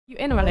You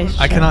in a relationship?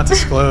 I cannot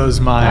disclose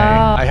my.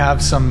 I have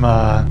some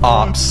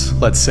ops,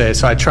 let's say.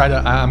 So I try to.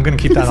 I'm gonna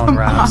keep that on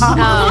wraps.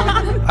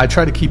 I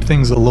try to keep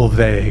things a little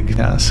vague.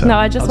 Yeah. So no,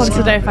 I just wanted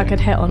to know if I could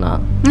hit or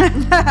not.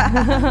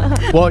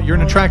 Well, you're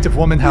an attractive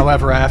woman.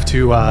 However, I have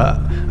to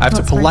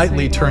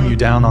politely turn you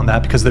down on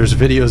that because there's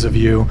videos of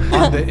you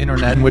on the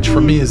internet, which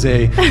for me is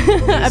a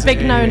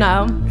big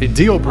no-no. A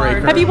deal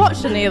breaker. Have you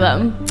watched any of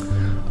them?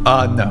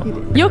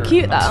 No. You're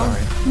cute though,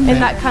 in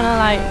that kind of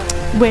like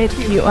weird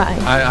cute way.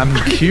 I'm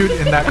cute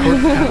in that kind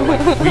of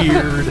like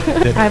weird.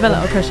 I have a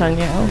little crush on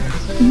you.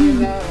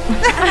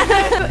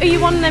 Are you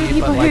one of them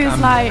people who's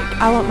like,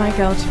 I want my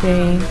girl to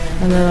be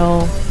a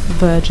little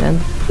virgin?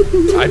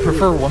 I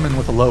prefer a woman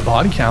with a low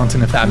body count,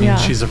 and if that means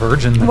she's a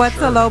virgin, then what's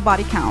a low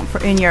body count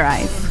in your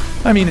eyes?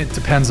 I mean, it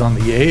depends on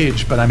the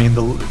age, but I mean,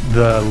 the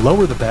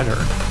lower the better.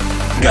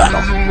 Got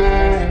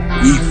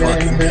him. We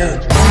fucking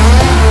good.